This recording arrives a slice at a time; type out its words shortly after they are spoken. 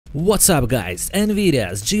What's up guys,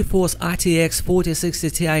 NVIDIA's GeForce RTX 4060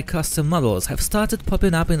 Ti custom models have started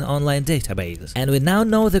popping up in online databases, and we now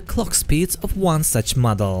know the clock speeds of one such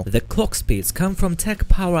model. The clock speeds come from Tech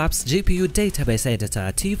PowerUp's GPU database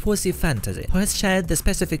editor T4C Fantasy, who has shared the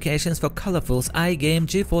specifications for Colorful's iGame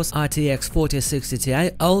GeForce RTX 4060 Ti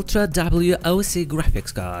Ultra WOC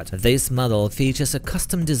graphics card. This model features a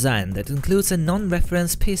custom design that includes a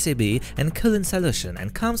non-reference PCB and cooling solution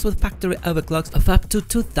and comes with factory overclocks of up to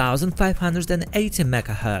 2580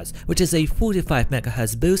 MHz, which is a 45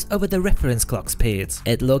 MHz boost over the reference clock speeds.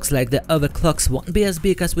 It looks like the overclocks won't be as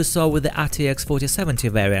big as we saw with the RTX 4070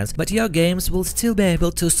 variants, but your games will still be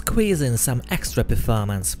able to squeeze in some extra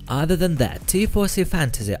performance. Other than that, T4C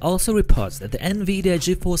Fantasy also reports that the NVIDIA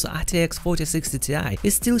GeForce RTX 4060 Ti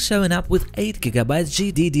is still showing up with 8GB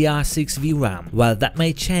GDDR6 VRAM. While that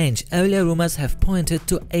may change, earlier rumors have pointed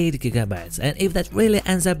to 8GB, and if that really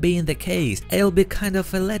ends up being the case, it'll be kind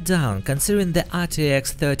of a letdown considering the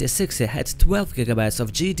RTX 3060 had 12GB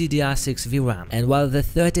of GDDR6 VRAM, and while the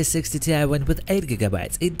 3060 Ti went with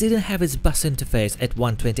 8GB, it didn't have its bus interface at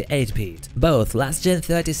 128-bit. Both last-gen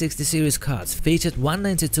 3060 series cards featured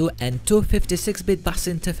 192 and 256-bit bus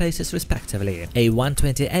interfaces respectively. A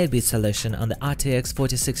 128-bit solution on the RTX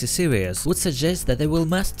 4060 series would suggest that they will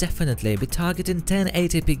most definitely be targeting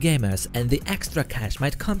 1080p gamers, and the extra cache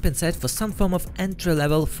might compensate for some form of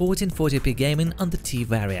entry-level 1440p gaming on the T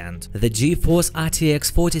variant. The GeForce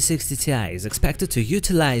RTX 4060 Ti is expected to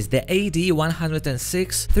utilize the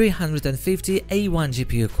AD106-350A1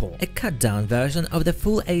 GPU core, a cut-down version of the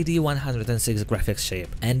full AD106 graphics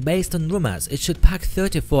chip, and based on rumors, it should pack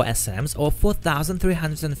 34 SMs or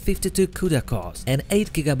 4352 CUDA cores, and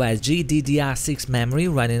 8GB GDDR6 memory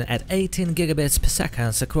running at 18 gigabits per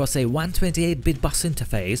second across a 128-bit bus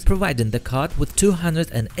interface, providing the card with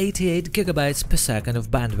 288 gigabits per second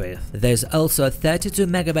of bandwidth. There's also 32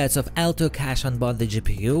 megabytes of L2 cache on board the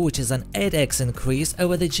GPU, which is an 8x increase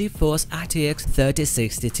over the GeForce RTX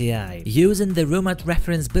 3060 Ti. Using the rumored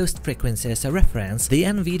reference boost frequency as a reference, the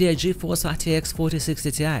NVIDIA GeForce RTX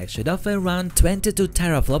 4060 Ti should offer around 22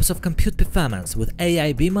 teraflops of compute performance, with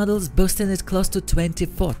AIB models boosting it close to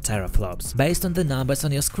 24 teraflops. Based on the numbers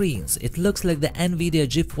on your screens, it looks like the NVIDIA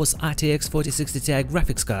GeForce RTX 4060 Ti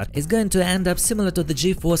graphics card is going to end up similar to the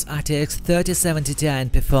GeForce RTX 3070 Ti in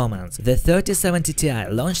performance. The 3070 Ti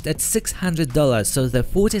launched at $600, so the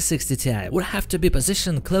 4060 Ti would have to be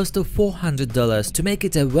positioned close to $400 to make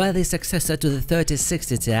it a worthy successor to the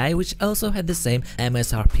 3060 Ti, which also had the same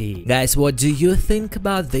MSRP. Guys, what do you think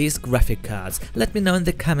about these graphic cards? Let me know in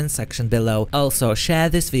the comment section below. Also, share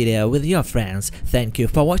this video with your friends. Thank you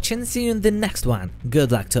for watching, see you in the next one.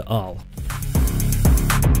 Good luck to all.